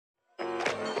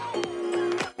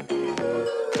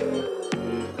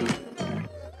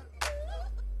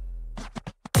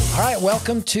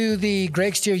Welcome to the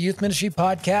Greg Stier Youth Ministry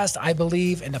Podcast. I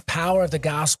believe in the power of the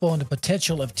gospel and the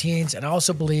potential of teens, and I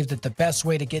also believe that the best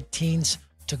way to get teens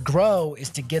to grow is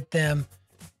to get them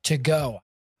to go.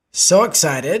 So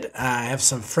excited. I have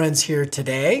some friends here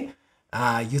today,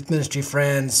 youth ministry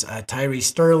friends, Tyree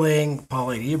Sterling,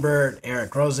 Pauline Ebert,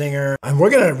 Eric Rosinger, and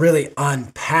we're going to really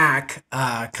unpack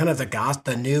kind of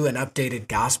the new and updated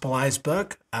Gospelized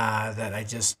book that I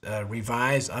just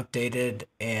revised, updated,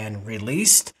 and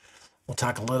released. We'll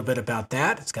talk a little bit about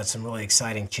that. It's got some really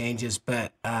exciting changes.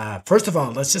 But first of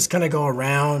all, let's just kind of go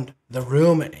around the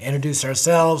room and introduce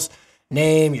ourselves,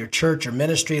 name, your church or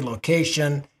ministry,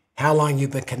 location, how long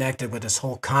you've been connected with this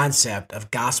whole concept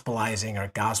of gospelizing or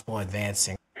gospel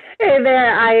advancing. Hey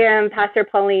there, I am Pastor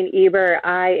Pauline Ebert.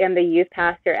 I am the youth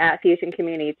pastor at Fusion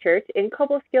Community Church in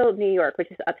Cobleskill, New York, which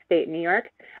is upstate New York.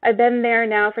 I've been there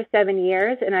now for 7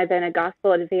 years, and I've been a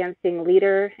gospel advancing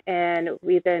leader, and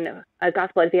we've been a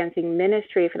gospel advancing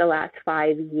ministry for the last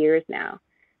 5 years now.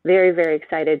 Very, very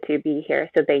excited to be here,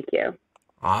 so thank you.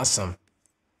 Awesome.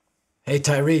 Hey,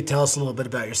 Tyree, tell us a little bit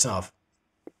about yourself.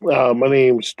 My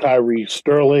name is Tyree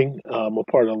Sterling. I'm a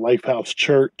part of Lifehouse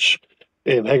Church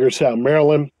in Hagerstown,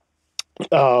 Maryland,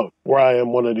 where I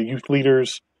am one of the youth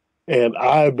leaders. And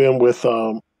I've been with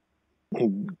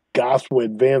Gospel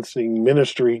Advancing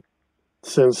Ministry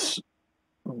since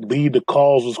Lead the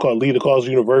Cause was called Lead the Cause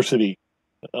University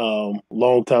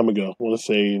long time ago. I want to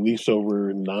say at least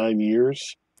over 9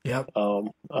 years. Yep.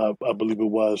 I believe it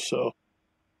was. So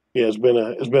yeah, it's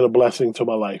been a blessing to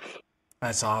my life.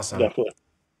 That's awesome. Definitely.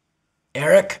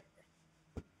 Eric?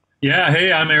 Yeah,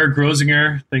 hey, I'm Eric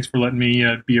Rosinger. Thanks for letting me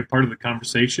be a part of the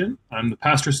conversation. I'm the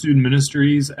pastor of student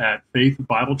ministries at Faith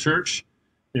Bible Church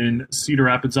in Cedar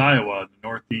Rapids, Iowa, the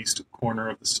northeast corner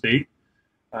of the state.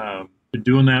 Been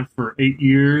doing that for 8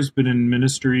 years, been in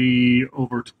ministry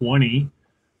over 20.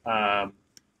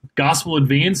 Gospel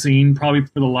advancing probably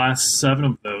for the last 7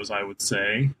 of those, I would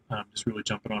say. Just really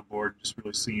jumping on board, just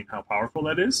really seeing how powerful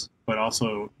that is, but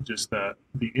also just the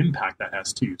impact that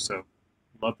has too. So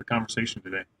love the conversation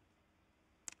today.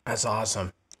 That's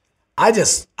awesome.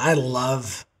 I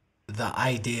love the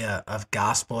idea of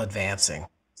gospel advancing.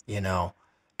 You know,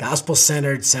 gospel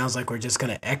centered sounds like we're just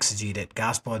going to exegete it.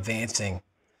 Gospel advancing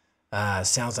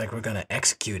sounds like we're going to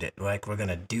execute it, like we're going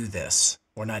to do this.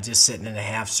 We're not just sitting in a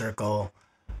half circle,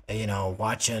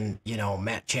 watching,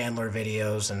 Matt Chandler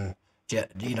videos and,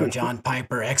 John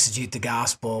Piper exegete the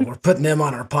gospel. We're putting them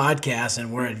on our podcast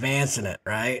and we're advancing it,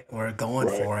 right? We're going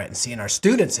for it and seeing our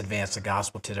students advance the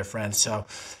gospel to their friends. So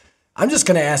I'm just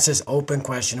going to ask this open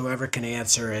question. Whoever can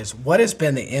answer is, what has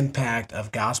been the impact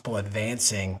of gospel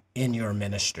advancing in your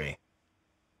ministry?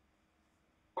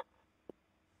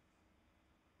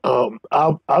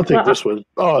 I'll take this one.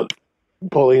 Oh,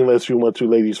 Pauline, unless you want to,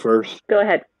 ladies first. Go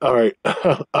ahead. All right.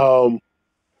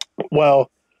 Well,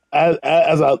 as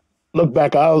I look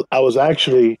back, I was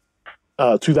actually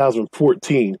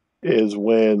 2014 is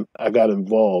when I got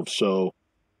involved. So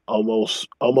almost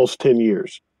 10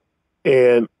 years.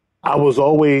 And I was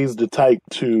always the type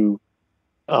to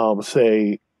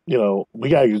say, we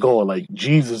got to get going. Like,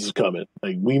 Jesus is coming.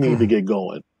 Like, we need to get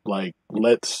going. Like,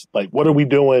 what are we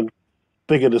doing?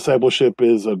 Thinking discipleship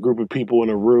is a group of people in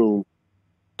a room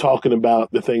talking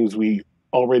about the things we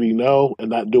already know and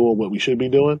not doing what we should be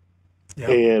doing. Yep.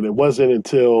 And it wasn't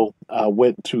until I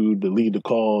went to the Lead the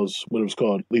Cause, when it was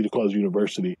called Lead the Cause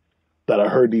University, that I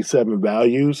heard these 7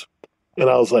 values. And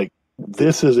I was like,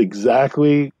 this is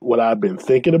exactly what I've been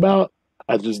thinking about.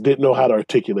 I just didn't know how to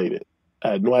articulate it.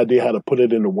 I had no idea how to put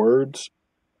it into words.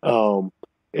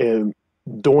 And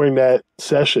during that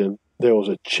session, there was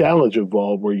a challenge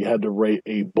involved where you had to write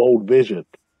a bold vision.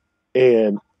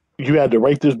 And you had to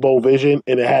write this bold vision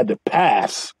and it had to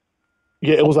pass.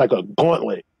 Yeah, it was like a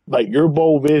gauntlet. Like, your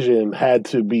bold vision had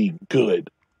to be good.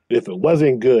 If it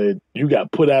wasn't good, you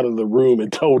got put out of the room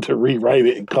and told to rewrite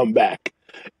it and come back.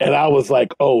 And I was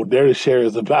like, oh, there the share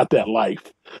is about that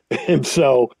life. And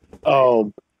so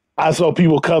I saw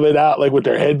people coming out like with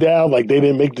their head down, like they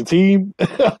didn't make the team.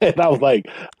 And I was like,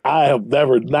 I have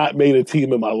never not made a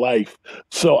team in my life,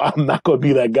 so I'm not going to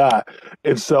be that guy.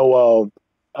 And so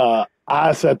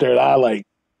I sat there and I like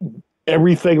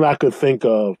everything I could think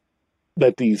of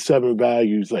that these 7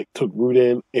 values like took root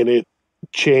in, and it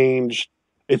changed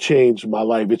my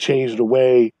life. It changed the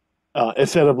way,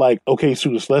 instead of like, okay,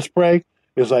 students, let's pray.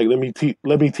 It's like, let me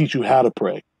teach you how to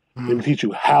pray. Let me teach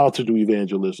you how to do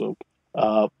evangelism.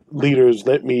 Leaders,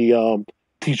 let me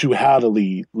teach you how to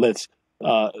lead. Let's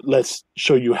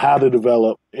show you how to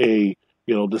develop a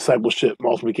discipleship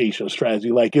multiplication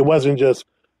strategy. Like, it wasn't just,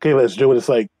 okay, let's do it. It's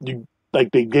like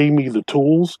they gave me the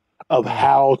tools of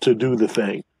how to do the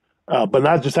thing. but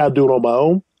not just how to do it on my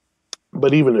own,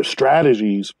 but even the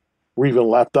strategies were even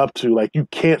left up to, like, you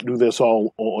can't do this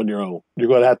all on your own. You're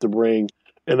going to have to bring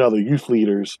in other youth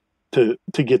leaders to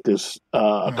get this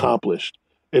accomplished.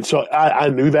 And so I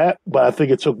knew that, but I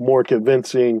think it took more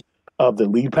convincing of the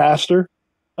lead pastor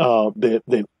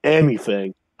than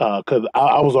anything, because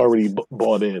I was already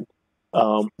bought in.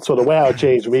 So the way how it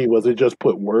changed me was it just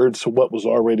put words to what was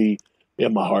already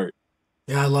in my heart.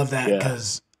 Yeah, I love that Yeah.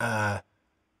 because,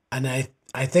 and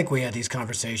I think we had these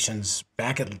conversations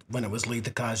back when it was Lead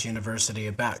the Cause University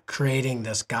about creating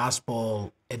this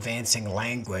gospel advancing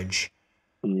language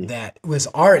that was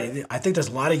already, I think there's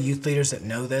a lot of youth leaders that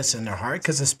know this in their heart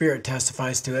because the Spirit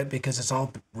testifies to it, because it's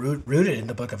all rooted in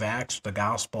the book of Acts, the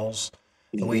Gospels,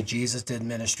 the way Jesus did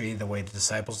ministry, the way the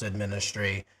disciples did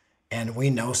ministry. And we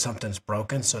know something's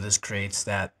broken, so this creates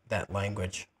that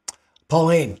language.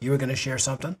 Pauline, you were going to share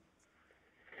something?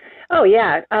 Oh,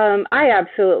 yeah. I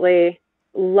absolutely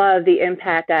love the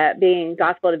impact that being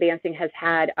gospel advancing has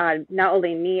had on not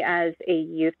only me as a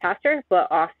youth pastor,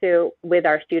 but also with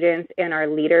our students and our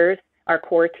leaders, our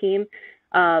core team.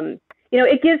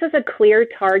 It gives us a clear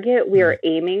target we are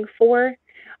aiming for.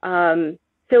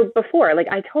 So before, like,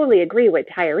 I totally agree with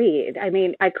Tyree. I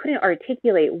mean, I couldn't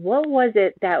articulate what was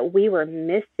it that we were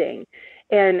missing.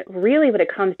 And really what it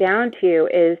comes down to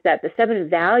is that the 7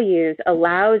 values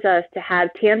allows us to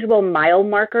have tangible mile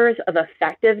markers of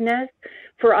effectiveness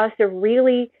for us to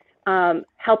really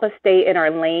help us stay in our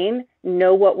lane,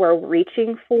 know what we're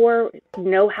reaching for,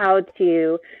 know how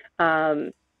to,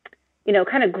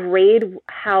 kind of grade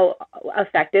how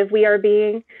effective we are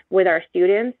being with our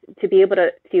students, to be able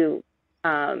to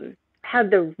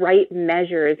have the right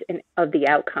measures of the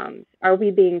outcomes. Are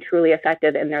we being truly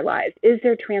effective in their lives? Is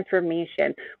there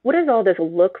transformation? What does all this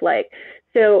look like?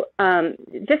 So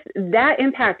just that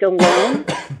impact alone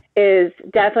is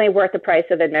definitely worth the price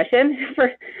of admission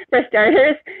for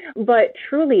starters. But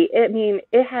truly,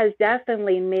 it has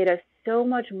definitely made us so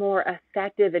much more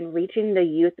effective in reaching the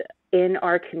youth in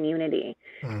our community,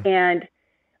 and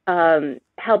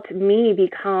helped me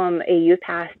become a youth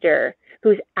pastor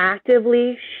who's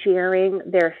actively sharing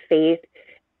their faith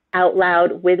out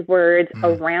loud with words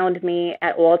around me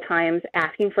at all times,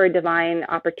 asking for divine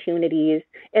opportunities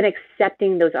and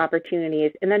accepting those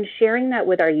opportunities, and then sharing that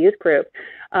with our youth group.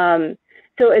 So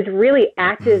it's really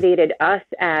activated us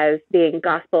as being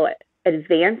gospel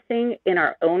advancing in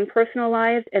our own personal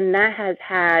lives, and that has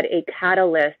had a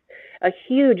catalyst, a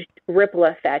huge ripple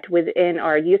effect within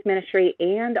our youth ministry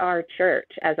and our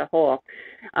church as a whole.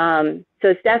 So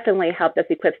it's definitely helped us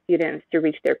equip students to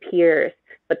reach their peers,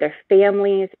 but their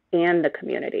families and the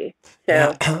community.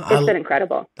 So it's been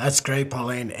incredible. That's great,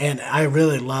 Pauline. And I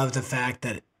really love the fact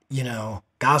that,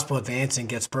 gospel advancing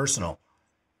gets personal.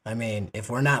 I mean, if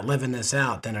we're not living this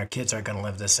out, then our kids aren't going to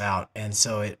live this out. And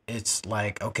so it's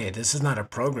like, okay, this is not a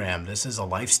program. This is a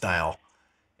lifestyle.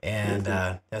 And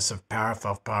that's a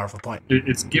powerful, powerful point.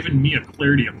 It's given me a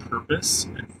clarity of purpose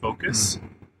and focus,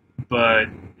 but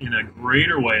in a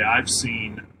greater way, I've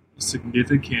seen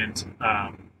significant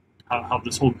how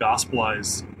this whole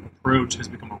gospelized approach has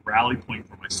become a rally point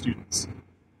for my students.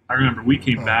 I remember we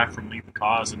came back from Lead the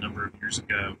Cause a number of years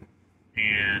ago,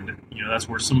 and that's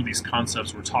where some of these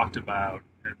concepts were talked about,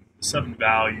 and the 7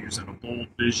 values and a bold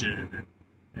vision,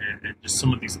 and just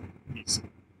some of these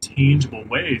tangible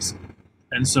ways.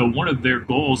 And so one of their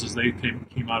goals as they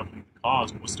came out of Lead the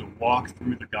Cause was to walk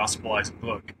through the gospelized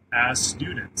book as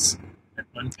students and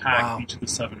unpack each of the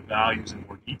 7 values in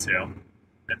more detail.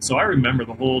 And so I remember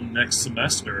the whole next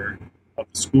semester of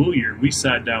the school year, we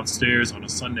sat downstairs on a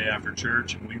Sunday after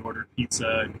church, and we ordered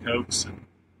pizza and Cokes, and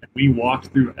we walked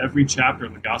through every chapter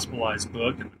of the gospelized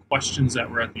book and the questions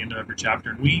that were at the end of every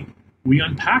chapter, and we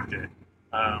unpacked it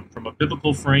from a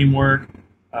biblical framework,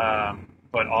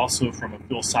 but also from a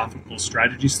philosophical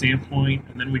strategy standpoint.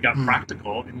 And then we got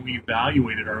practical, and we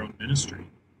evaluated our own ministry.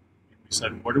 And we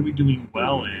said, what are we doing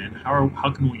well in?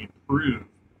 How can we improve?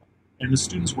 And the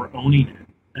students were owning it.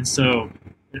 And so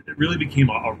it really became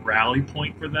a rally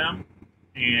point for them,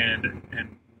 and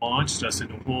launched us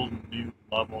into a whole new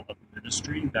level of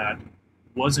ministry that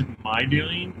wasn't my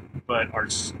doing, but our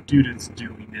students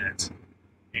doing it.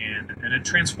 And it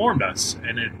transformed us.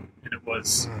 And it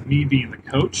was me being the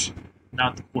coach,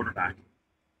 not the quarterback.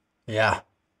 Yeah.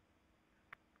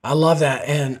 I love that.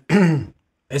 And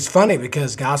it's funny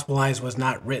because Gospelized was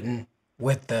not written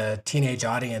with the teenage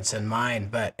audience in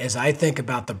mind, but as I think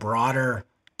about the broader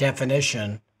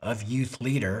definition of youth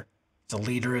leader, it's a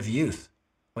leader of youth,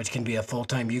 which can be a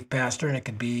full-time youth pastor, and it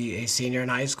could be a senior in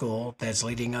high school that's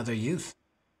leading other youth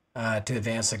to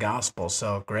advance the gospel.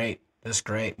 So great. That's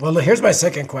great. Well, here's my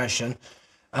second question.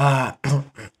 Uh,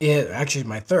 actually,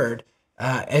 my third.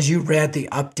 As you read the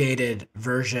updated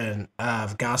version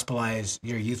of Gospelize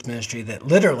Your Youth Ministry that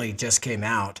literally just came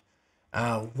out,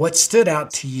 what stood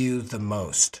out to you the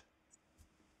most?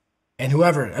 And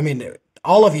whoever, I mean,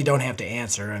 all of you don't have to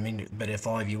answer. I mean, but if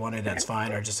all of you wanted, that's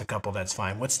fine, or just a couple, that's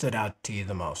fine. What stood out to you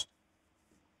the most?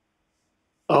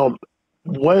 Um,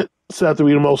 what stood out to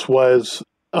me the most was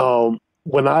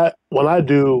when I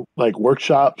do like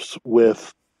workshops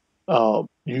with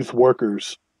youth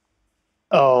workers,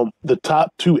 the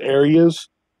top two areas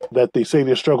that they say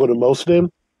they struggle the most in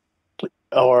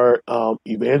are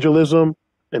evangelism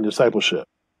and discipleship.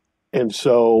 And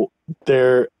so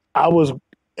there, I was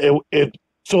it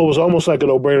so it was almost like a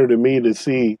no brainer to me to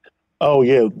see, oh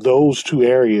yeah, those two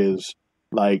areas,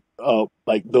 like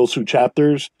those two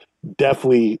chapters,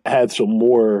 definitely had some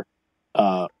more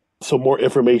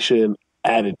information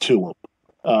added to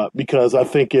them. Because I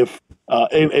think if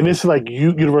and it's like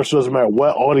universal, doesn't matter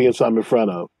what audience I'm in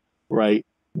front of, right?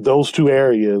 Those two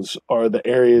areas are the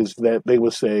areas that they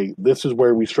would say this is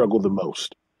where we struggle the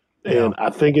most, Yeah. and I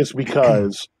think it's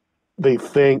because they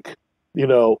think,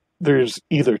 there's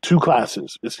either two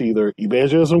classes. It's either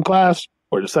evangelism class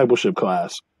or discipleship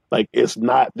class. Like it's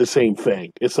not the same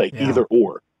thing. It's like Yeah. either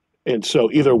or. And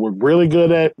so either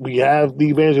we have the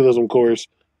evangelism course,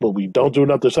 but we don't do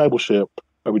enough discipleship,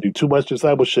 or we do too much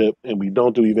discipleship and we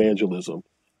don't do evangelism.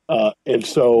 And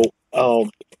so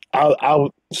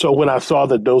so when I saw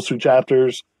that those two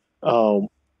chapters um,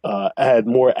 had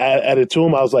more added to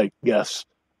them, I was like, yes,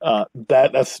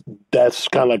 that's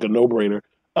kind of like a no brainer.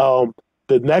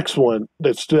 The next one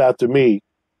that stood out to me,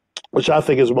 which I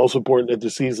think is most important at the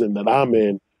season that I'm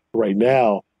in right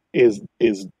now, is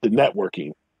the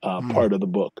networking Mm, part of the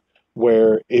book,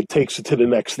 where it takes it to the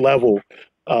next level,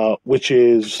 which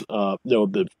is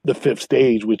the fifth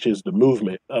stage, which is the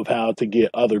movement of how to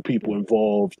get other people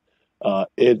involved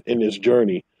in this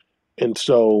journey. And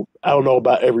so I don't know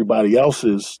about everybody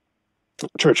else's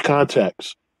church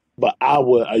context, but I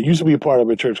used to be a part of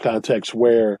a church context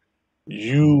where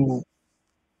you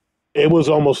it was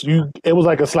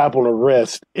like a slap on the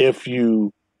wrist if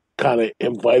you kind of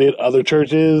invited other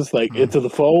churches like mm, into the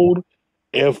fold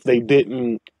if they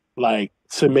didn't like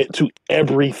submit to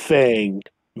everything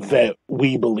that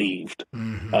we believed,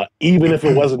 hmm even if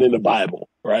it wasn't in the Bible,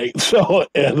 right? So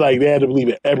and like they had to believe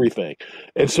in everything.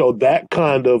 And so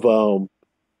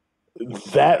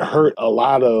that hurt a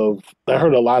lot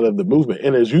of the movement.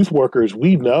 And as youth workers,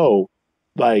 we know,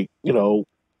 like,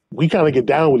 we kind of get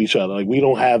down with each other. Like we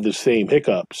don't have the same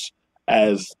hiccups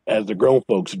as the grown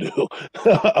folks do.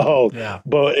 Oh, Yeah.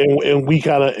 but and we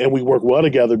we work well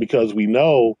together because we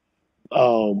know,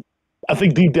 um I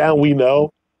think deep down we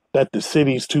know that the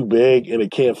city's too big and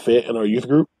it can't fit in our youth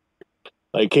group.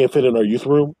 Like it can't fit in our youth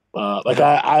room. Like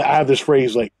Yep. I have this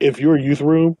phrase, like if your youth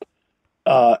room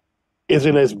uh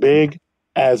isn't as big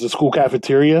as the school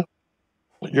cafeteria,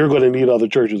 you're going to need other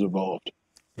churches involved,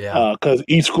 Yeah. because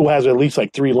each school has at least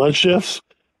like three lunch shifts,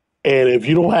 and if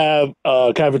you don't have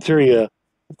a cafeteria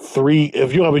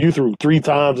if you don't have a youth room three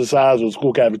times the size of a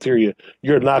school cafeteria,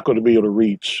 you're not going to be able to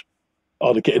reach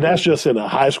all the kids. And that's just in a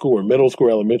high school or middle school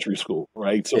or elementary school,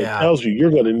 right? So it Yeah. tells you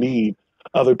you're going to need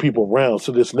other people around.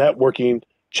 So this networking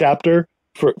chapter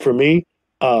for me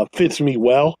fits me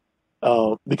well,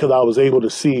 because I was able to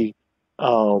see,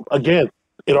 again,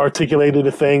 it articulated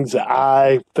the things that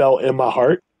I felt in my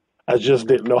heart. I just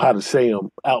didn't know how to say them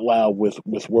out loud with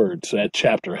words. So that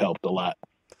chapter helped a lot.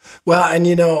 Well,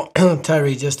 and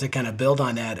Tyree, just to kind of build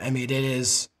on that, I mean, it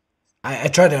is, I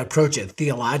try to approach it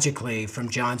theologically from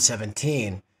John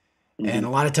 17. And Hmm. a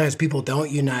lot of times people don't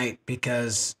unite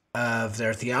because of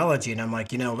their theology. And I'm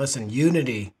like, listen,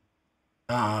 unity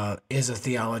is a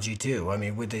theology too. I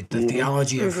mean, with the Hmm.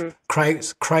 theology of Hmm.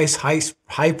 Christ's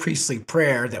high priestly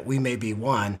prayer that we may be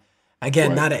one. Again,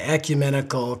 Right. not an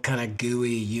ecumenical kind of gooey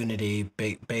unity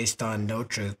based on no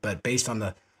truth, but based on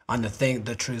the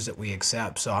truths that we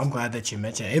accept. So I'm glad that you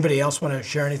mentioned it. Anybody else want to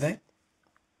share anything?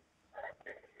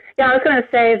 Yeah, I was going to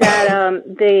say that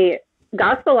the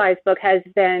Gospelized book has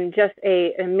been just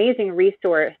an amazing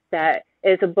resource that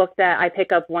is a book that I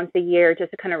pick up once a year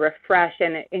just to kind of refresh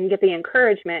and get the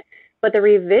encouragement. But the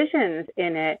revisions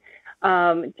in it,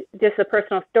 just the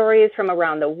personal stories from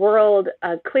around the world,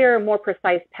 a clearer, more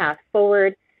precise path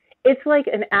forward. It's like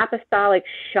an apostolic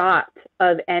shot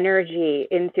of energy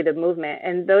into the movement.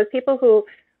 And those people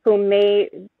who may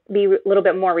be a little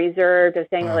bit more reserved of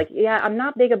saying Uh, like, yeah, I'm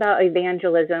not big about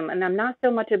evangelism and I'm not so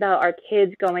much about our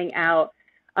kids going out.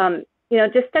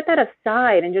 Just set that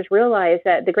aside and just realize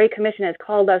that the Great Commission has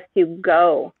called us to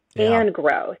go yeah, and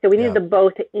grow. So we need yeah, the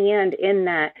both and in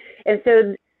that. And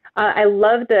so I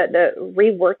love the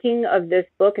reworking of this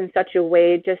book in such a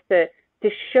way just to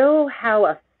show how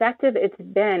effective it's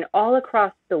been all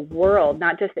across the world,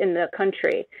 not just in the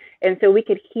country. And so we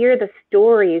could hear the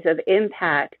stories of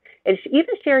impact, and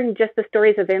even sharing just the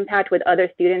stories of impact with other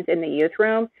students in the youth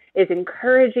room is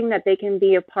encouraging that they can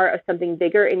be a part of something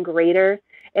bigger and greater,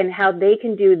 and how they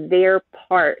can do their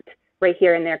part right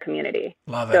here in their community.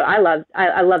 Love it. So I love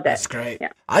that. That's great. Yeah.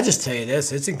 I just tell you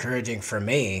this, it's encouraging for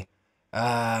me.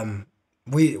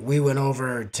 We went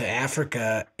over to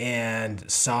Africa and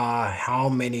saw how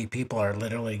many people are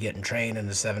literally getting trained in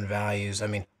the 7 values. I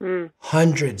mean,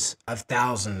 hundreds of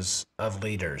thousands of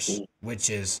leaders, which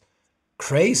is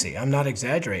crazy. I'm not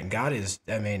exaggerating. God is,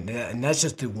 I mean, and that's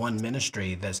just through one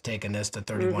ministry that's taken this to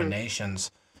 31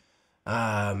 nations.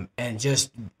 And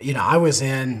just, I was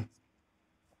in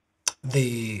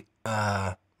the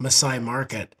Maasai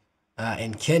market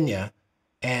in Kenya,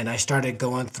 and I started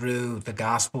going through the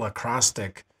gospel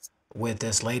acrostic with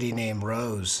this lady named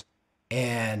Rose,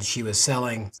 and she was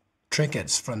selling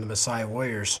trinkets from the Maasai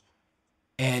warriors,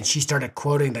 and she started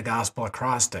quoting the gospel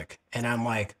acrostic, and I'm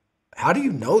like, how do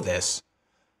you know this?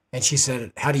 And she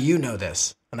said, how do you know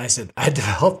this? And I said, I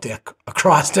developed the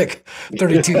acrostic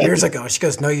 32 years ago. She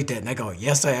goes, no, you didn't. I go,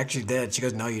 yes, I actually did. She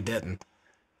goes, no, you didn't.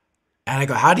 And I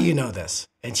go, how do you know this?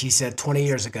 And she said, 20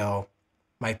 years ago,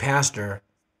 my pastor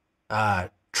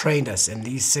trained us in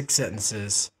these 6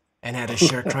 sentences and had us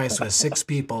share Christ with 6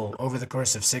 people over the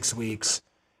course of 6 weeks.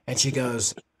 And she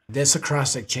goes, this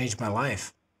acrostic changed my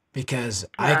life, because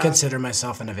I consider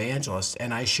myself an evangelist,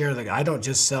 and I don't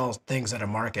just sell things at a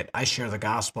market. I share the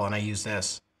gospel, and I use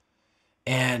this.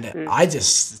 And I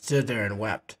just stood there and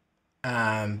wept,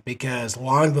 because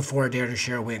long before Dare to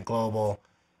Share went global,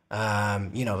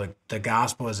 the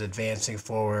gospel was advancing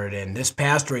forward. And this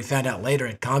pastor, we found out later,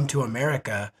 had come to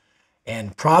America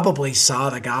and probably saw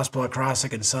the gospel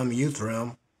acrostic in some youth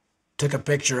room, took a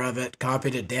picture of it,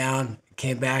 copied it down,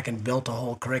 came back and built a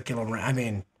whole curriculum. I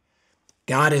mean,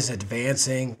 God is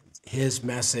advancing his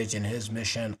message and his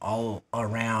mission all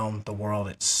around the world.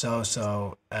 It's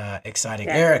so exciting.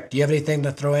 Yeah. Eric, do you have anything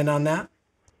to throw in on that?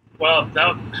 Well,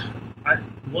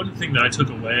 one thing that I took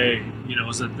away,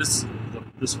 is that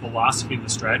this philosophy and the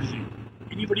strategy,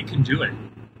 anybody can do it.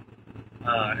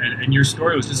 And your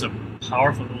story was just a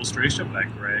powerful illustration of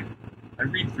that, Greg. I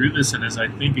read through this, and as I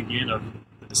think again of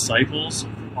the disciples,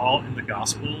 all in the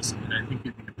Gospels, and I think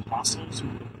of the apostles who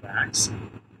wrote the Acts,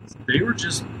 they were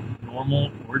just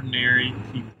normal, ordinary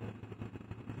people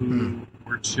who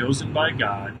were chosen by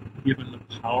God, given the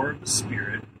power of the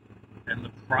Spirit and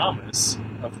the promise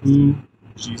of who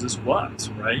Jesus was,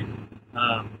 right?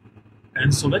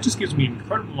 And so that just gives me an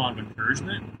incredible amount of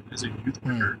encouragement as a youth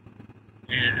worker.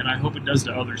 And I hope it does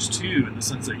to others too, in the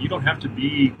sense that you don't have to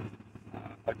be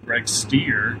a Greg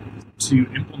Stier to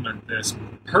implement this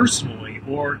personally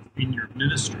or in your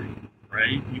ministry,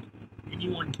 right?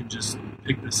 Anyone can just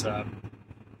pick this up,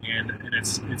 and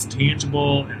it's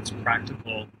tangible and it's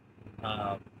practical.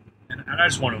 And I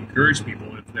just want to encourage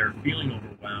people, if they're feeling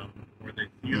overwhelmed or they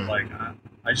feel like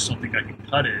I just don't think I can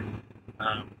cut it.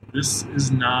 This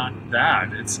is not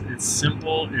that. It's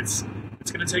simple. It's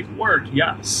going to take work,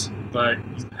 yes, but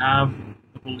you have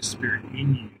the Holy Spirit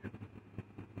in you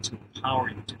to empower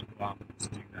you to go out and to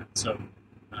do that. So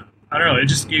I don't know. It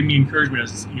just gave me encouragement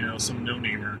as some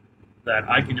no-namer that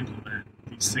I can implement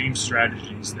these same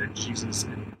strategies that Jesus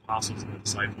and the apostles and the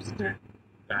disciples did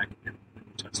back in the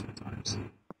New Testament times.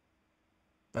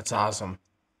 That's awesome.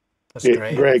 That's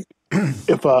great, Greg.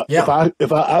 If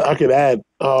I could add,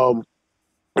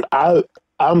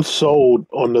 I'm sold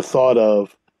on the thought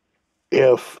of,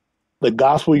 if the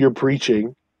gospel you're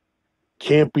preaching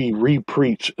can't be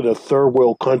re-preached in a third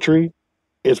world country,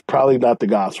 it's probably not the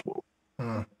gospel.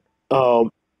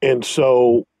 And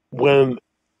so when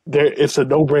it's a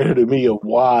no-brainer to me of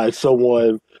why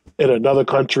someone in another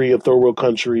country, a third world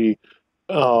country,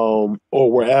 or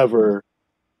wherever,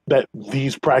 that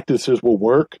these practices will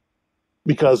work,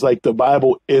 because like the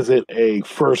Bible isn't a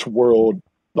first world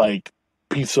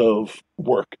piece of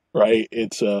work, right?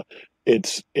 It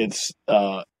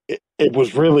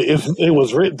was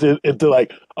written into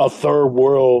like a third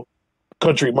world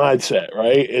country mindset,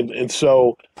 right? And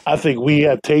so I think we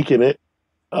have taken it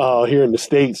here in the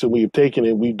States, and we've taken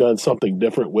it, we've done something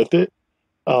different with it,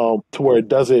 to where it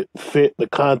doesn't fit the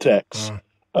context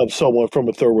of someone from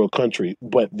a third world country.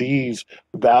 But these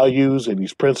values and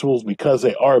these principles, because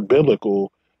they are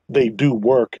biblical, they do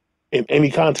work in any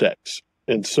context.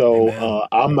 And so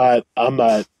I'm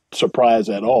not surprised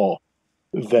at all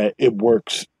that it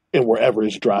works in wherever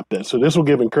it's dropped at. So this will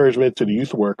give encouragement to the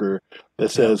youth worker that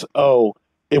says, "Oh,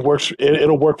 it works.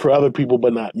 It'll work for other people,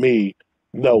 but not me."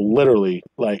 no, literally,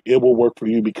 like it will work for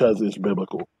you because it's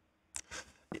biblical.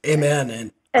 Amen.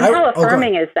 And how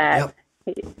affirming go is that?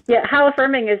 Yep. Yeah, how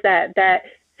affirming is that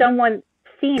someone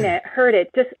seen it, heard it,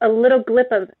 just a little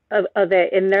blip of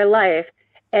it in their life,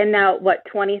 and now what,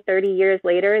 20, 30 years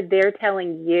later, they're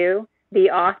telling you, the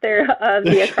author of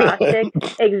the acrostic,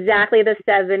 exactly the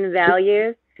 7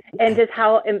 values, and just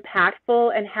how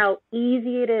impactful and how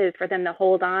easy it is for them to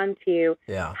hold on to,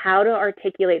 how to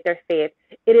articulate their faith.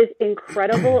 It is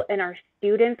incredible, and our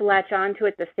students latch on to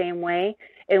it the same way.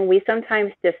 And we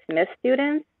sometimes dismiss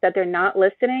students that they're not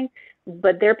listening,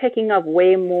 but they're picking up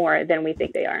way more than we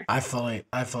think they are. I fully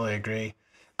agree.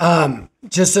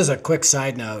 Just as a quick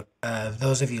side note,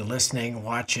 those of you listening,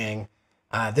 watching,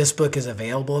 this book is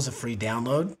available as a free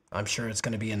download. I'm sure it's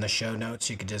going to be in the show notes.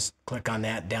 You could just click on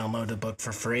that, download the book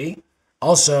for free.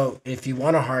 Also, if you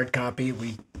want a hard copy,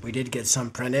 we did get some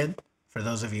printed. For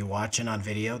those of you watching on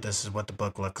video, this is what the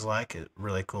book looks like. A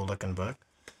really cool looking book.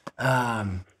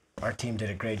 Our team did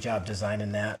a great job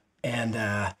designing that. And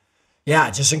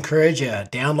just encourage you,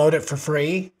 download it for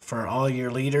free for all your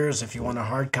leaders. If you want a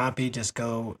hard copy, just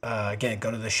go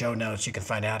to the show notes. You can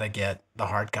find out how to get the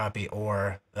hard copy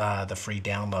or the free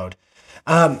download.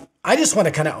 I just want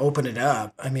to kind of open it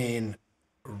up. I mean,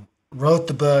 rewrote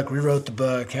the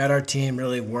book, had our team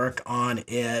really work on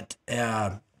it.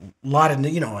 A lot of,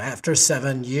 after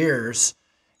 7 years,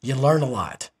 you learn a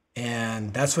lot.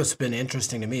 And that's what's been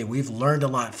interesting to me. We've learned a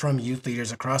lot from youth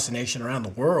leaders across the nation, around the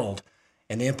world,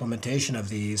 and the implementation of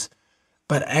these.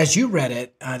 But as you read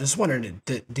it, I just wondered,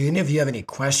 do any of you have any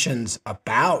questions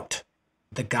about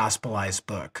the Gospelized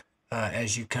book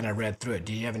as you kind of read through it?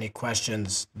 Do you have any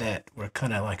questions that were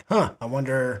kind of like, I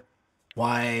wonder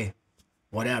why,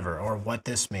 whatever, or what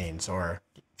this means? Or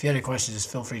if you have any questions,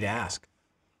 just feel free to ask.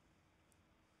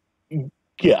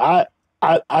 Yeah,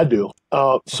 I do.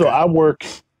 So Okay.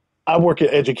 I work in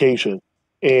education,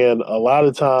 and a lot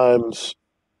of times,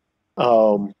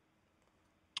 not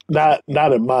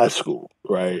in my school,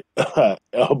 right?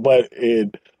 But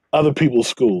in other people's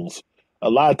schools, a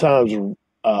lot of times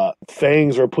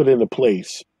things are put into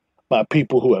place by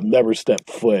people who have never stepped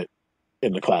foot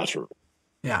in the classroom,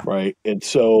 Yeah. right? And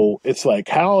so it's like,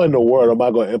 how in the world am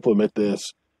I going to implement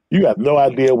this? You have no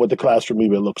idea what the classroom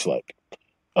even looks like.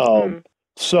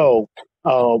 So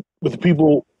with the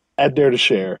people at Dare to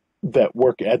Share that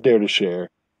work at Dare to Share,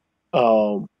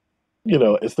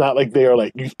 it's not like they are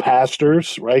like youth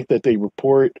pastors, right? That they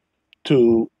report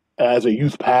to as a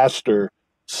youth pastor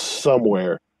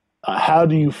somewhere. How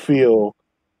do you feel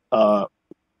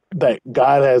that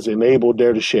God has enabled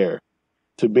Dare to Share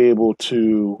to be able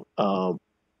to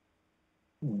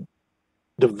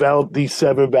develop these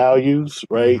 7 values,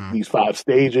 right? Mm-hmm. These 5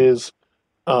 stages,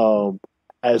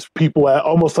 as people at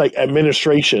almost like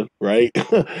administration, right?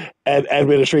 And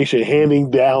administration handing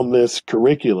down this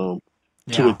curriculum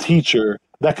to a teacher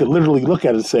that could literally look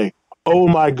at it and say, oh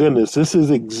my goodness, this is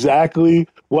exactly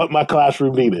what my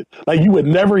classroom needed. Like you would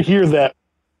never hear that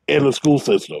in the school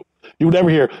system. You would never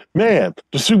hear, man,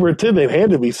 the superintendent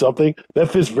handed me something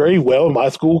that fits very well in my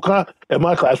in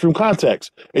my classroom context.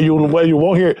 And you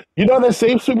won't hear, that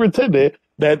same superintendent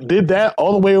that did that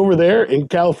all the way over there in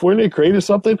California, created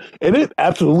something, and it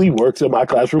absolutely works in my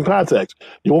classroom context.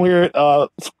 You won't hear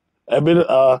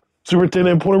it.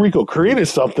 Superintendent in Puerto Rico created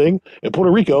something in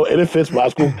Puerto Rico, and it fits my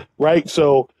school, right?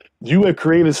 So you have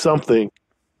created something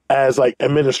as like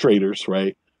administrators,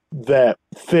 right, that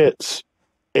fits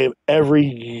in every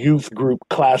youth group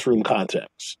classroom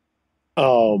context.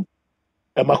 And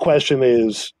my question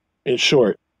is, in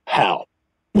short, how?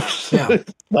 Yeah.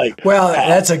 How?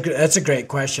 That's a great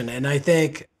question. And I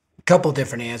think a couple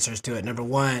different answers to it. Number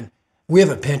one, we have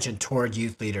a penchant toward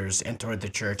youth leaders and toward the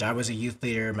church. I was a youth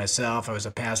leader myself. I was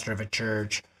a pastor of a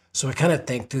church. So I kind of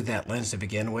think through that lens to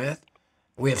begin with.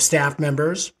 We have staff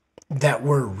members that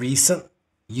were recent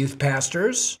youth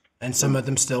pastors, and some of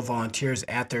them still volunteers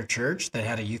at their church that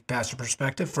had a youth pastor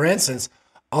perspective. For instance,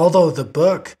 although the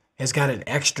book has got an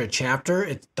extra chapter,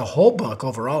 the whole book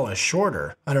overall is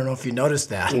shorter. I don't know if you noticed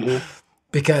that. Mm-hmm.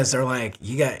 Because they're like,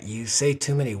 you say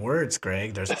too many words,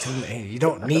 Greg. There's too many. You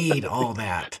don't need all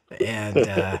that. And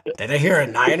did I hear a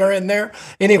niner in there?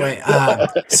 Anyway,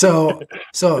 so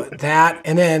that,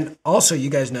 and then also, you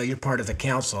guys know you're part of the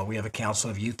council. We have a council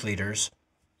of youth leaders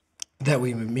that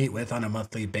we meet with on a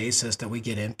monthly basis that we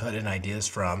get input and ideas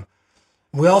from.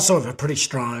 We also have a pretty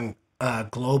strong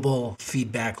global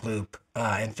feedback loop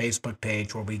and Facebook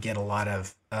page where we get a lot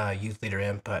of youth leader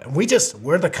input. And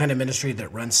we're the kind of ministry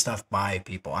that runs stuff by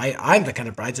people. I'm the kind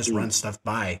of, I just run stuff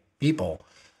by people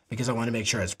because I want to make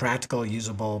sure it's practical,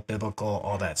 usable, biblical,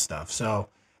 all that stuff. So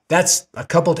that's a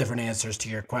couple different answers to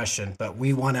your question, but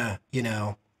we want to,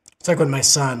 it's like when my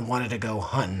son wanted to go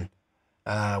hunting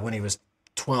when he was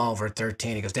 12 or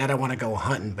 13. He goes, Dad, I want to go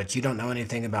hunting, but you don't know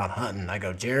anything about hunting. I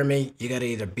go, Jeremy, you got to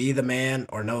either be the man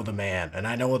or know the man. And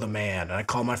I know the man. And I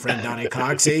called my friend Donnie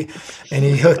Coxey, and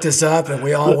he hooked us up, and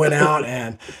we all went out,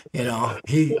 and,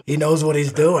 he knows what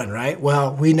he's doing, right?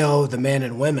 Well, we know the men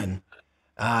and women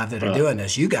that are doing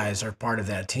this. You guys are part of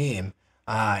that team.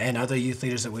 And other youth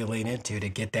leaders that we lean into to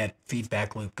get that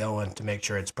feedback loop going to make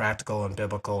sure it's practical and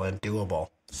biblical and doable.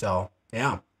 So,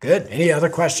 yeah, good. Any other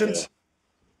questions? Yeah.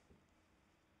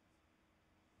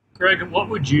 Greg, what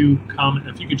would you comment,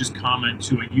 if you could just comment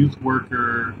to a youth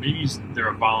worker, maybe they're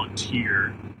a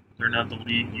volunteer, they're not the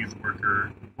lead youth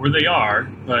worker, or they are,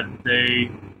 but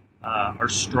they are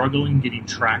struggling getting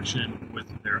traction with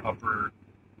their upper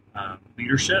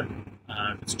leadership,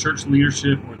 if it's church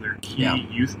leadership or their key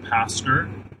youth pastor.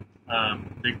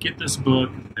 They get this book,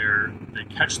 they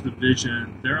catch the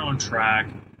vision, they're on track,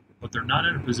 but they're not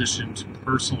in a position to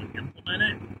personally implement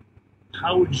it.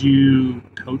 How would you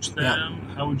coach them?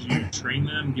 Yeah. How would you train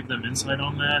them, give them insight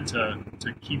on that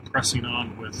to keep pressing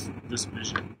on with this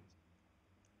vision?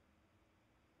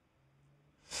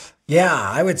 Yeah,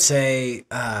 I would say,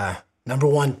 number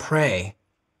one, pray.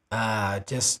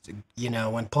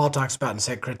 When Paul talks about in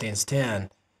 2 Corinthians 10,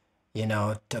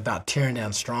 about tearing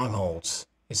down strongholds,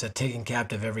 he said, taking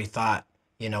captive every thought,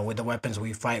 with the weapons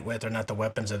we fight with are not the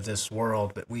weapons of this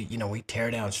world, but we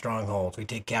tear down strongholds. We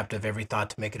take captive every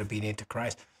thought to make it obedient to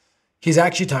Christ. He's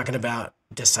actually talking about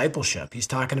discipleship. He's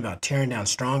talking about tearing down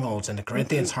strongholds in the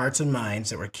Corinthians' hearts and minds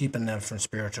that were keeping them from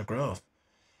spiritual growth.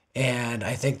 And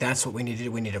I think that's what we need to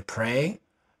do. We need to pray.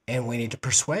 And we need to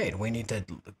persuade. We need to,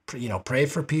 pray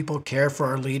for people, care for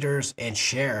our leaders, and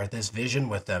share this vision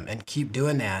with them, and keep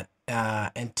doing that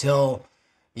until,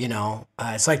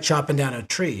 it's like chopping down a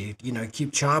tree.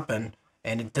 Keep chopping,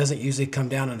 and it doesn't usually come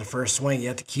down in the first swing. You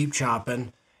have to keep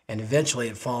chopping, and eventually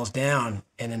it falls down.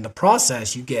 And in the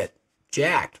process, you get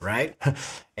jacked, right?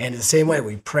 And the same way,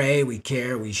 we pray, we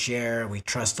care, we share, we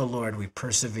trust the Lord, we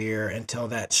persevere until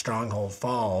that stronghold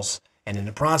falls. And in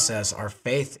the process, our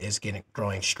faith is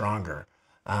growing stronger.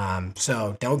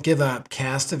 So don't give up.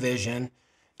 Cast a vision.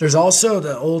 There's also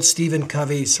the old Stephen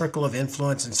Covey circle of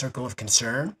influence and circle of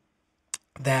concern,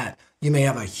 that you may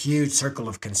have a huge circle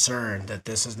of concern that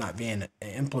this is not being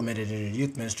implemented in your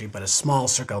youth ministry, but a small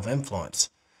circle of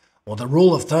influence. Well, the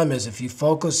rule of thumb is if you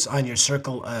focus on your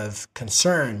circle of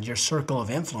concern, your circle of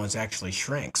influence actually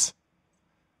shrinks.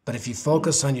 But if you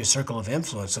focus on your circle of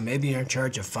influence, so maybe you're in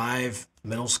charge of 5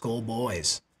 middle school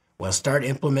boys, well, start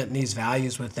implementing these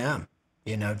values with them.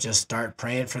 Just start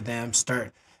praying for them,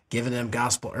 start giving them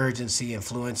gospel urgency and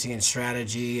fluency and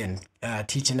strategy, and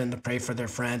teaching them to pray for their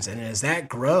friends. And as that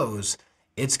grows,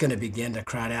 it's going to begin to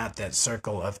crowd out that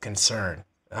circle of concern,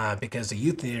 because the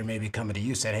youth leader may be coming to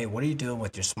you saying, hey, what are you doing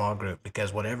with your small group?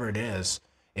 Because whatever it is,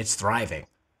 it's thriving.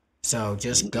 So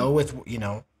just go with,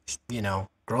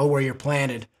 grow where you're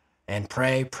planted, and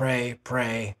pray, pray,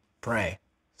 pray, pray.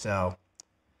 So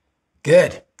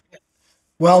good.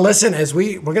 Well, listen, as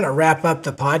we're going to wrap up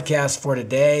the podcast for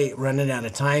today, running out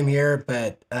of time here,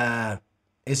 but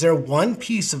is there one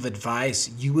piece of advice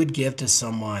you would give to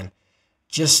someone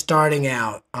just starting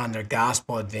out on their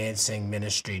gospel advancing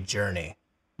ministry journey?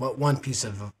 What one piece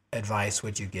of advice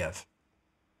would you give?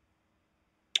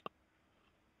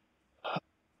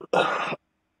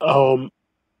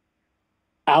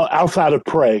 Outside of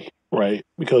pray, right?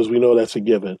 Because we know that's a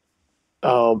given.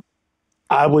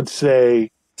 I would say,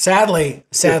 sadly,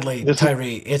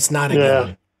 Tyree, it's not a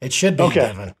given. It should be a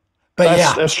given. But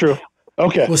that's true.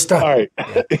 Okay, we'll start. All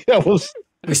right.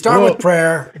 We start with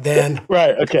prayer, then.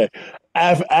 Right. Okay.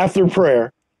 After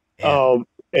prayer, and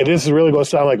this is really going to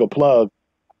sound like a plug.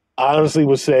 I honestly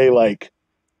would say,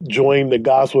 join the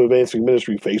Gospel Advancing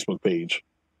Ministry Facebook page.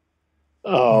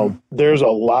 There's a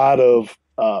lot of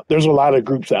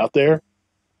groups out there,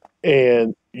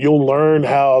 and you'll learn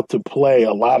how to play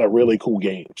a lot of really cool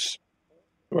games,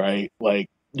 right? Like,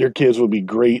 your kids will be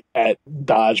great at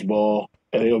dodgeball,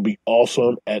 and it'll be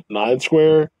awesome at 9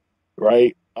 square,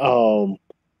 right? But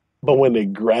when they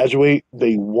graduate,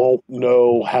 they won't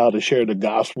know how to share the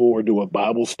gospel or do a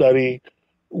Bible study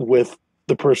with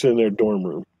the person in their dorm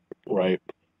room, right?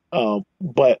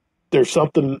 But there's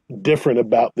something different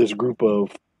about this group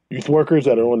of youth workers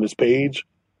that are on this page.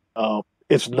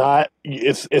 It's not,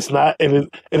 and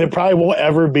it probably won't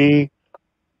ever be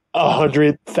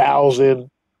 100,000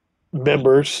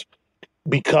 members,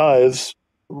 because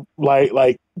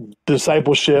like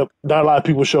discipleship, not a lot of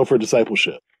people show for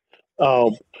discipleship.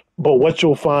 But what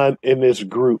you'll find in this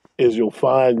group is you'll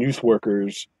find youth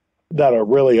workers that are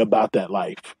really about that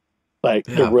life, Like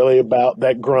they're Yeah. really about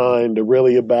that grind. They're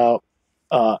really about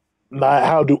uh, not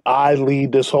how do I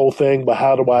lead this whole thing, but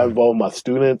how do I involve my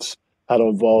students, how to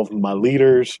involve my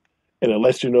leaders, and it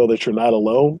lets you know that you're not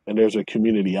alone and there's a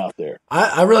community out there.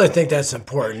 I really think that's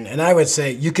important, and I would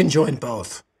say you can join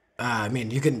both. I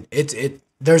mean, you can.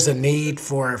 There's a need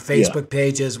for Yeah, Facebook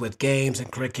pages with games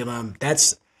and curriculum.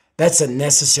 That's a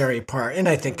necessary part, and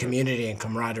I think community and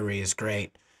camaraderie is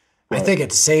great. I right, think at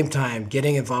the same time,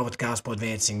 getting involved with Gospel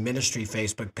Advancing Ministry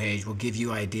Facebook page will give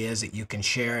you ideas that you can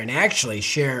share and actually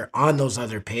share on those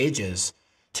other pages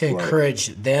to right.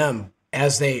 encourage them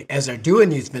as they're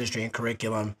doing youth ministry and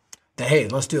curriculum that, hey,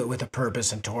 let's do it with a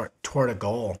purpose and toward a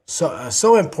goal.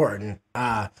 So important.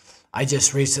 I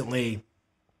just recently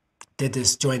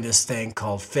joined this thing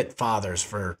called Fit Fathers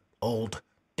for old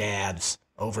dads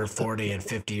over 40 and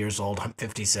 50 years old. I'm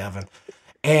 57.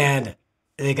 And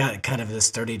they got kind of this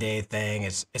 30-day thing.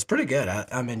 It's pretty good.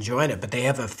 I'm enjoying it. But they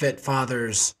have a Fit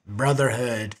Fathers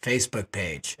Brotherhood Facebook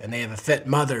page, and they have a Fit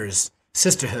Mothers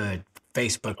Sisterhood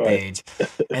Facebook Right. page,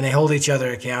 and they hold each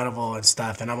other accountable and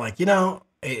stuff. And I'm like,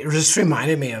 it just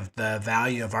reminded me of the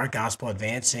value of our Gospel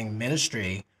Advancing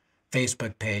Ministry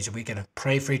Facebook page. We can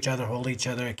pray for each other, hold each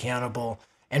other accountable,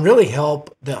 and really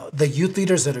help the youth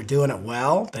leaders that are doing it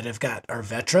well, that have got our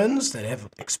veterans that have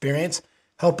experience,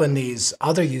 helping these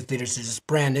other youth leaders who are just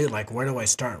brand new, like, where do I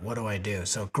start? What do I do?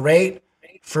 So great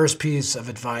first piece of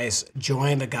advice,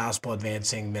 join the Gospel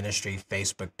Advancing Ministry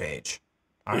Facebook page.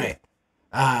 All right.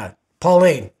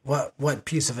 Pauline, what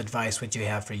piece of advice would you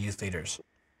have for youth leaders?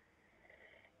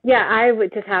 Yeah, I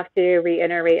would just have to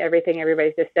reiterate everything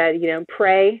everybody's just said.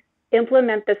 Pray,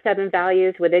 implement the 7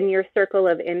 values within your circle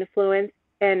of influence,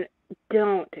 and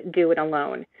don't do it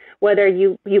alone. Whether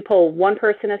you pull one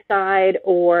person aside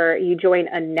or you join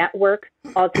a network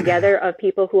altogether of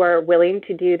people who are willing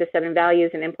to do the 7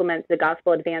 values and implement the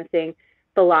gospel advancing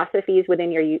philosophies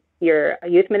within your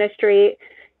youth ministry,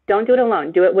 don't do it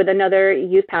alone. Do it with another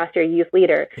youth pastor, youth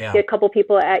leader. Yeah. Get a couple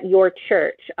people at your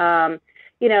church.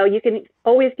 You can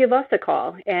always give us a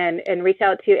call and reach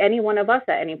out to any one of us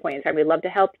at any point in time. We'd love to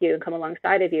help you and come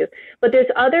alongside of you. But there's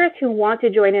others who want to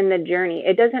join in the journey.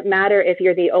 It doesn't matter if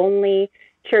you're the only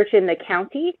church in the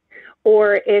county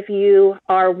or if you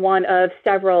are one of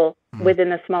several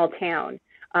within a small town.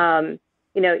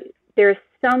 There's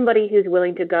somebody who's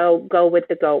willing to go with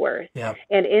the goers. Yeah.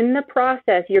 And in the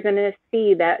process, you're going to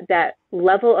see that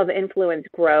level of influence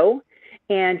grow.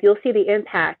 And you'll see the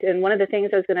impact. And one of the things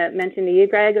I was going to mention to you,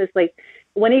 Greg, was like,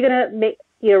 when are you going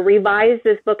to revise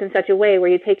this book in such a way where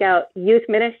you take out youth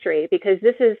ministry? Because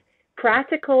this is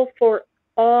practical for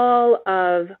all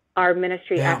of our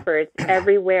ministry efforts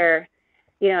everywhere.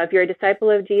 If you're a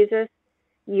disciple of Jesus,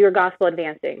 you're gospel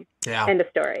advancing. Yeah. End of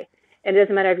story. And it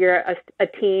doesn't matter if you're a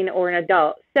teen or an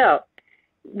adult. So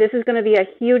this is going to be a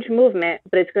huge movement,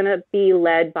 but it's going to be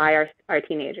led by our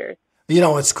teenagers.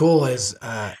 What's cool is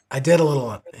I did a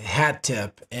little hat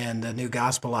tip in the new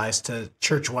Gospelized to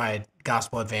church-wide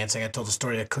gospel advancing. I told the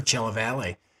story of Coachella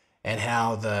Valley and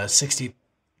how the 60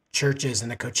 churches in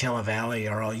the Coachella Valley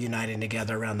are all uniting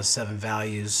together around the 7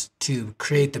 values to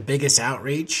create the biggest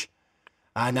outreach,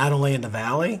 not only in the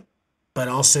valley, but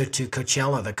also to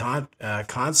Coachella, the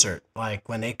concert. Like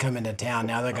when they come into town,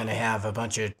 now they're going to have a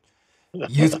bunch of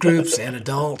youth groups and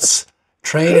adults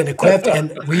trained and equipped.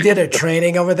 And we did a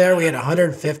training over there. We had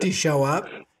 150 show up.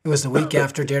 It was the week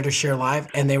after Dare to Share Live,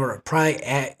 and they were probably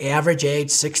average age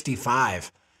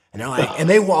 65. And they're like, and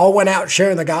they all went out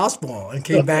sharing the gospel and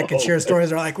came back and shared stories.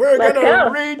 They're like, we're going to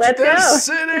reach this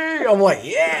city. I'm like,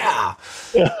 yeah.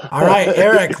 All right,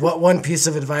 Eric, what one piece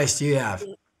of advice do you have?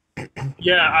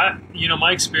 Yeah,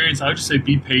 my experience, I would just say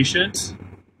be patient,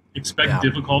 expect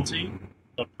difficulty,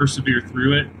 but persevere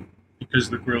through it because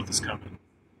the growth is coming.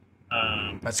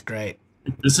 That's great.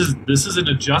 This is an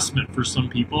adjustment for some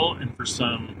people and for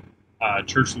some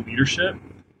church leadership,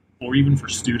 or even for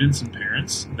students and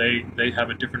parents. They have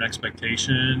a different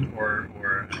expectation or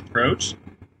an approach,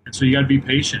 and so you got to be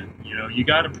patient. You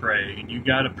got to pray and you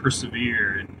got to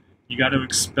persevere and you got to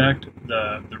expect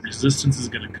the resistance is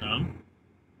going to come,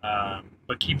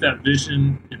 but keep that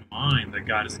vision in mind that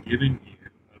God has given you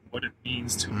of what it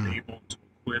means to enable, to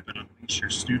equip, and unleash your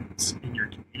students in your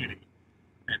community.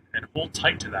 And hold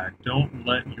tight to that. Don't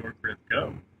let your grip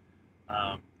go.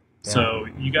 So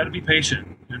you got to be patient,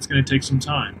 and it's going to take some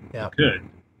time. Yeah. Good,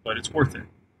 but it's worth it.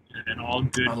 And all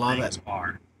good things it.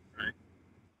 are. Right?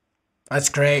 That's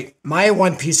great. My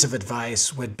one piece of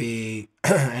advice would be,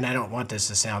 and I don't want this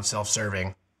to sound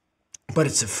self-serving, but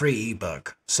it's a free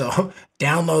ebook. So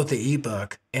download the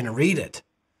ebook and read it.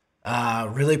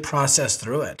 Really process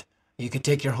through it. You could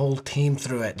take your whole team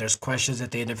through it. There's questions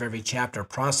at the end of every chapter.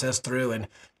 Process through, and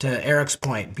to Eric's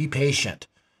point, be patient.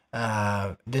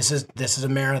 This is a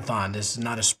marathon. This is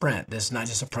not a sprint. This is not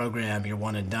just a program. You're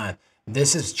one and done.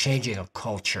 This is changing a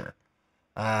culture,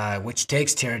 which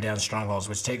takes tearing down strongholds,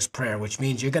 which takes prayer, which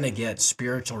means you're going to get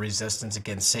spiritual resistance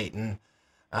against Satan.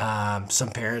 Some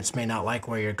parents may not like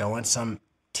where you're going. Some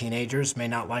teenagers may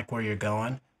not like where you're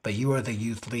going, but you are the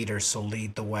youth leader, so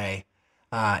lead the way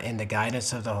in the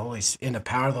guidance of in the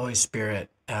power of the Holy Spirit,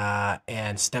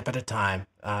 and step at a time,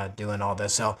 doing all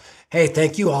this. So, hey,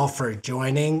 thank you all for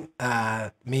joining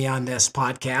me on this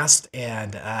podcast,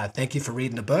 and thank you for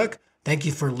reading the book. Thank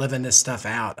you for living this stuff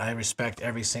out. I respect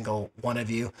every single one of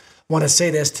you. Want to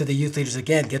say this to the youth leaders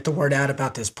again: get the word out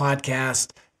about this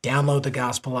podcast. Download the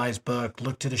Gospelized book.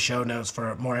 Look to the show notes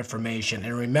for more information,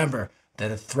 and remember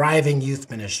that a thriving youth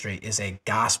ministry is a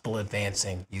gospel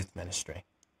advancing youth ministry.